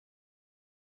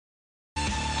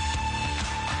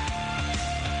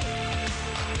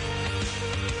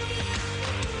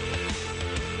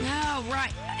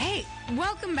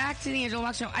Welcome back to the Angela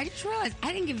Walk Show. I just realized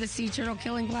I didn't give the sea turtle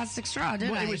killing plastic straw, did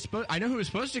I? It was I know who it was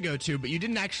supposed to go to, but you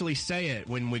didn't actually say it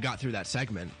when we got through that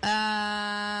segment.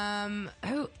 Help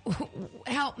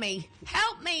me,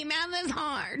 man, that's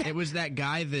hard. It was that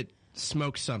guy that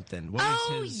smoked something. What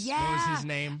was his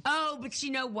name? Oh, but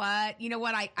you know what?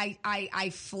 I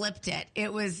flipped it.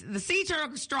 It was the sea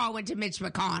turtle straw went to Mitch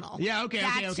McConnell. Yeah, okay.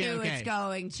 That's who it's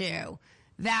going to.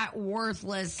 That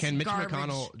worthless Can Mitch garbage.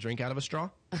 McConnell drink out of a straw?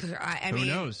 I Who mean,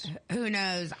 knows? Who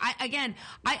knows?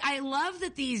 I love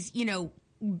that these,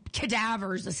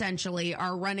 cadavers essentially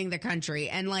are running the country,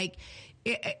 and like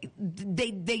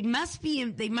they must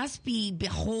be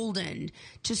beholden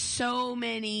to so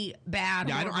many bad.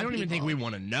 Yeah, I don't even think we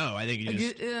want to know. I think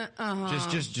you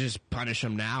just punish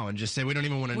them now and just say we don't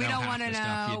even want to know. We don't want to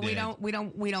know.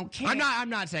 We don't care. I'm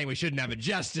not saying we shouldn't have a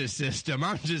justice system.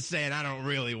 I'm just saying I don't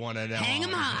really want to know. Hang them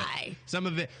high. Some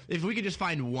of it. If we could just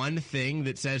find one thing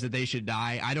that says that they should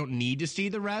die, I don't need to see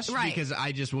the rest because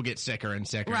I just will get sicker and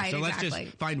sicker. Right, so exactly. Let's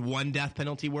just find one death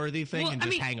penalty worthy thing and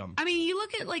just hang them. I mean, you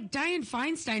look at like Dianne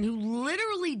Feinstein, who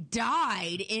literally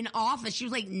died in office. She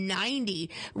was like 90,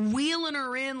 wheeling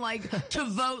her in like to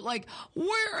vote. Like,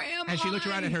 where am I? And she looked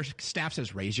around and her staff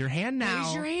says, "Raise your hand now.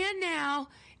 Raise your hand now."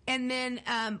 And then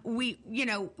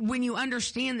when you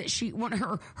understand that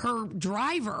her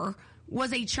driver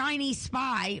was a Chinese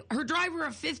spy. Her driver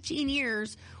of 15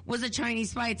 years was a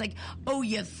Chinese spy. It's like,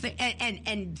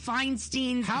 and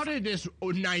Feinstein. How did this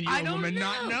 90-year-old woman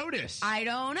not notice? I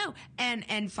don't know. And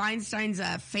Feinstein's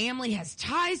family has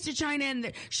ties to China,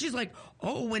 and she's like,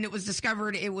 oh, when it was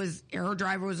discovered, her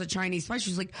driver was a Chinese spy.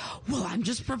 She's like, well, I'm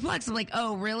just perplexed. I'm like,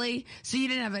 oh, really? So you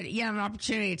didn't have an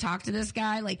opportunity to talk to this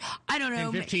guy? Like, I don't know.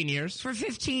 In 15 years? For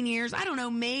 15 years. I don't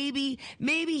know. Maybe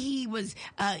he was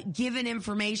given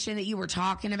information that you were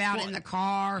talking about in the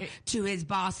car to his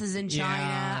bosses in China.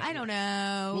 Yeah. I don't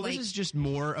know. Well, this is just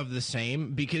more of the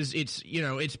same because it's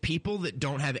people that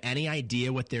don't have any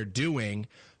idea what they're doing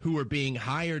who are being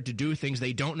hired to do things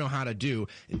they don't know how to do.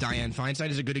 Dianne Feinstein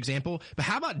is a good example. But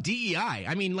how about DEI?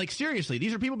 I mean, like, seriously,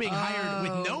 these are people being hired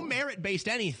with no merit-based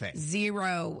anything.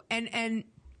 Zero. And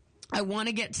I want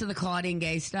to get to the Claudine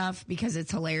Gay stuff because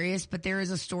it's hilarious, but there is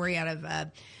a story out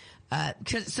of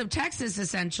so Texas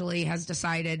essentially has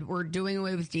decided we're doing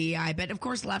away with DEI, but of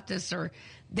course leftists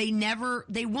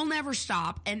they will never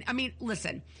stop. And I mean,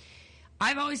 listen,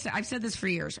 I've said this for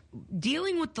years.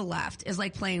 Dealing with the left is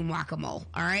like playing whack-a-mole,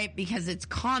 all right? Because it's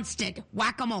constant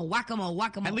whack-a-mole, whack-a-mole,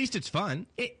 whack-a-mole. At least it's fun.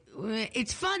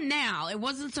 It's fun now. It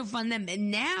wasn't so fun then.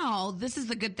 And now, this is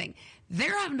the good thing.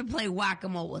 They're having to play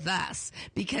whack-a-mole with us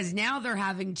because now they're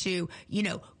having to,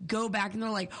 go back and they're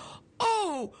like,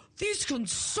 oh, these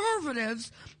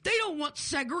conservatives, they don't want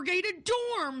segregated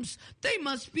dorms. They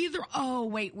must be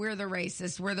we're the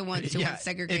racists. We're the ones who want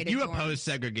segregated dorms. If you oppose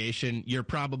segregation, you're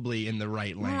probably in the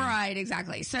right lane. Right,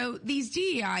 exactly. So these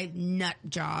DEI nut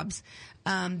jobs,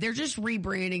 they're just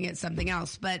rebranding it something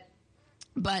else. But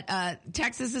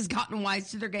Texas has gotten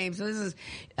wise to their game. So this is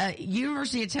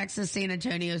University of Texas San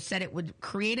Antonio said it would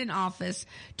create an office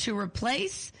to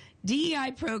replace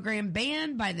DEI program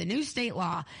banned by the new state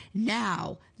law.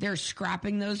 Now they're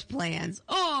scrapping those plans.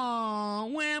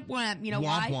 Oh, whamp, whamp. You know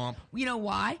why? Womp. You know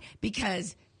why?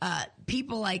 Because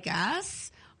people like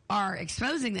us are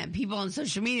exposing them. People on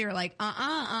social media are like,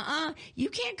 you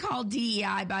can't call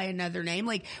DEI by another name.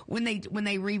 Like when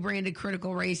they rebranded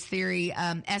critical race theory,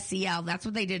 SEL, that's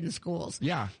what they did in schools.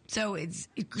 Yeah. So it's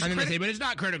and then they say, but it's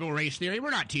not critical race theory. We're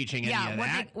not teaching any of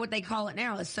that. What they call it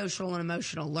now is social and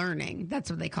emotional learning. That's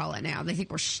what they call it now. They think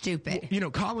we're stupid.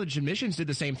 Well, college admissions did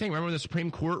the same thing. Remember when the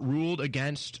Supreme Court ruled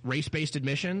against race-based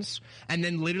admissions? And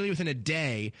then literally within a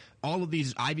day, all of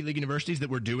these Ivy League universities that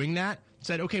were doing that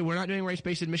said, okay, we're not doing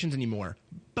race-based admissions anymore.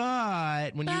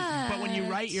 But when you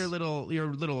write your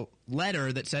little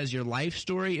letter that says your life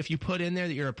story, if you put in there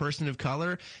that you're a person of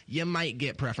color, you might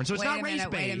get preference. So it's not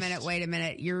race-based. Wait a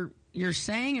minute. You're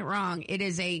saying it wrong. It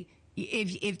is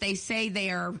if they say they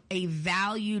are a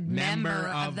valued member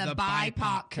of the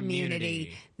BIPOC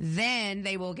community, then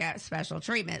they will get special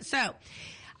treatment. So,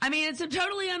 I mean, it's some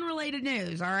totally unrelated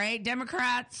news, all right?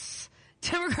 Democrats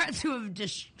who have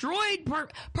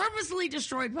purposely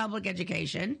destroyed public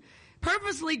education,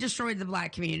 purposely destroyed the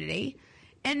black community,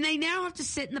 and they now have to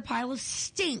sit in the pile of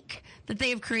stink that they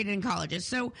have created in colleges.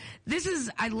 So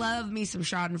I love me some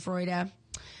schadenfreude.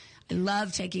 I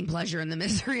love taking pleasure in the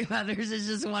misery of others. It's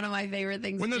just one of my favorite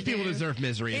things. When those people deserve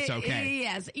misery, it's okay.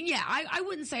 Yes. Yeah, I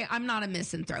wouldn't say I'm not a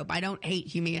misanthrope. I don't hate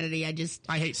humanity. I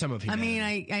hate some of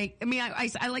humanity.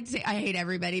 I like to say I hate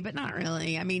everybody, but not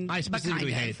really. I mean, I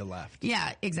specifically hate the left.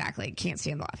 Yeah, exactly. Can't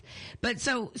stand the left. But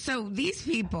so these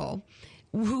people,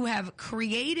 who have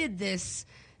created this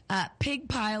pig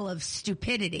pile of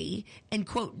stupidity and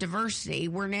quote diversity.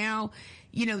 We're now,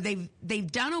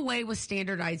 they've done away with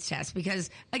standardized tests because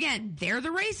again, they're the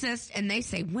racist and they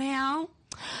say, well,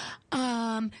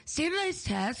 standardized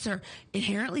tests are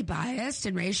inherently biased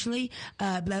and racially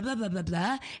blah blah blah blah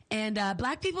blah, and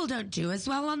black people don't do as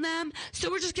well on them, so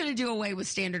we're just going to do away with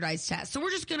standardized tests. So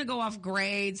we're just going to go off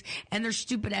grades and their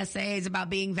stupid essays about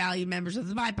being valued members of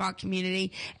the BIPOC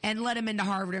community and let them into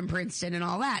Harvard and Princeton and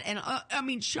all that. And I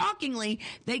mean, shockingly,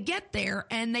 they get there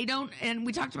and they don't. And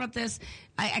we talked about this.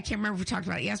 I can't remember if we talked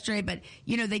about it yesterday, but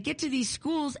they get to these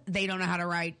schools, they don't know how to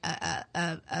write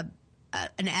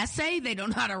an essay. They don't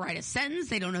know how to write a sentence.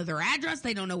 They don't know their address.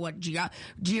 They don't know what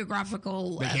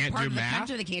geographical part of the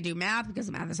country. They can't do math because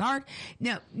math is hard.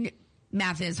 No,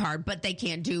 math is hard, but they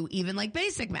can't do even like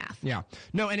basic math. Yeah,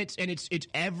 no, and it's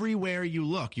everywhere you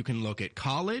look. You can look at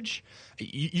college.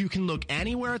 You can look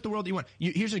anywhere at the world you want.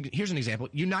 Here's an example.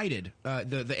 United,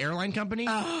 the airline company,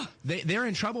 they're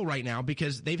in trouble right now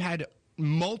because they've had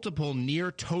multiple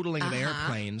near totaling of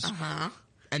airplanes.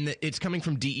 And it's coming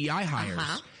from DEI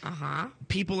hires.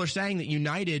 People are saying that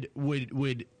United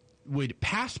would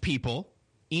pass people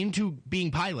into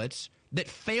being pilots that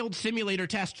failed simulator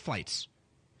test flights.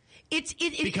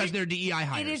 Because they're DEI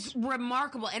hires. It is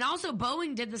remarkable. And also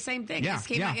Boeing did the same thing. This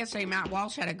came out yesterday. Matt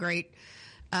Walsh had a great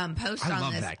post on this. I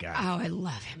love that guy. Oh, I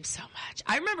love him so much.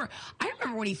 I remember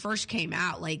when he first came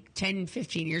out, like 10,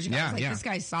 15 years ago. I was like, this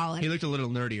guy's solid. He looked a little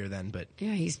nerdier then, but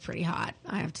yeah, he's pretty hot,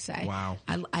 I have to say. Wow.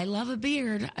 I love a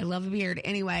beard. I love a beard.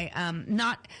 Anyway,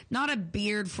 not a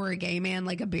beard for a gay man,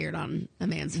 like a beard on a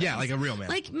man's face. Yeah, like a real man.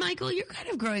 Like Michael, you're kind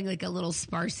of growing like a little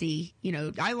sparsy,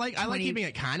 I like keeping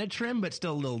it kind of trim, but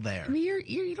still a little there. I mean,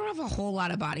 you don't have a whole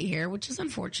lot of body hair, which is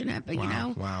unfortunate, but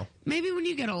Wow. Maybe when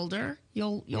you get older,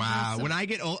 you'll wow. When I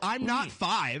get old, I'm not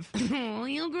 5.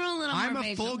 You'll grow a little more. I'm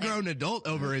a full-grown adult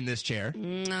over in this chair.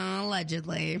 No,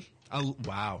 allegedly. Oh,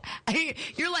 wow.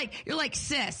 You're like,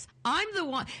 sis, I'm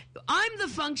the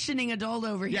functioning adult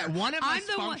over here. Yeah, one of us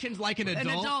functions like an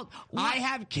adult. I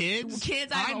have kids. I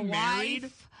have I'm a married.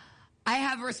 wife. I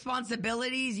have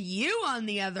responsibilities. You, on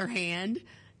the other hand,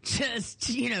 just,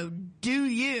 do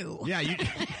you. Yeah,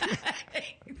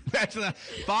 that's the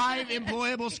 5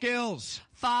 employable skills.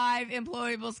 5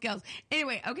 employable skills.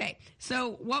 Anyway, okay.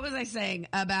 So what was I saying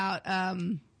about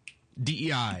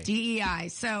DEI? DEI.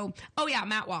 So,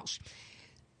 Matt Walsh.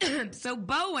 So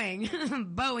Boeing,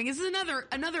 this is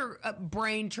another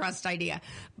brain trust idea.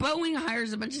 Boeing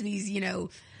hires a bunch of these,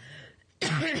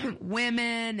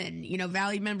 women and,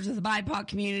 valued members of the BIPOC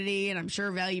community, and I'm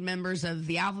sure valued members of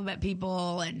the alphabet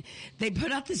people, and they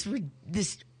put out this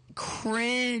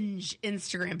cringe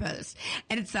Instagram post,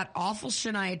 and it's that awful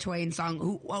Shania Twain song,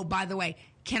 who, oh, by the way,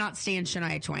 cannot stand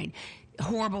Shania Twain.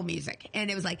 Horrible music.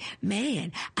 And it was like,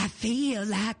 man, I feel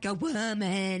like a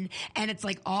woman. And it's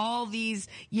like all these,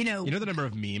 You know the number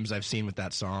of memes I've seen with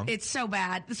that song? It's so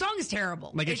bad. The song is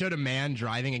terrible. Like it showed a man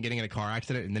driving and getting in a car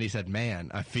accident, and then he said,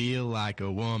 man, I feel like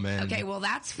a woman. Okay, well,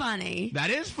 that's funny. That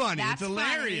is funny. It's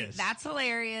hilarious. That's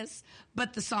hilarious.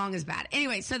 But the song is bad.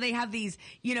 Anyway, so they have these,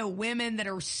 women that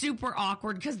are super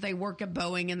awkward because they work at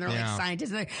Boeing and they're like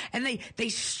scientists. And they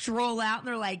stroll out and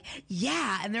they're like,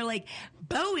 yeah. And they're like,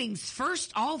 Boeing's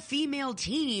first all-female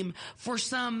team for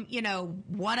some,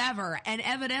 whatever. And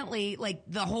evidently, like,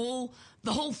 the whole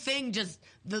thing just,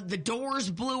 the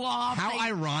doors blew off. How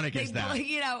ironic is that?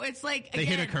 It's like, they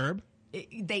hit a curb?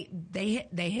 They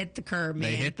hit the curb,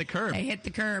 man. They hit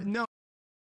the curb. No.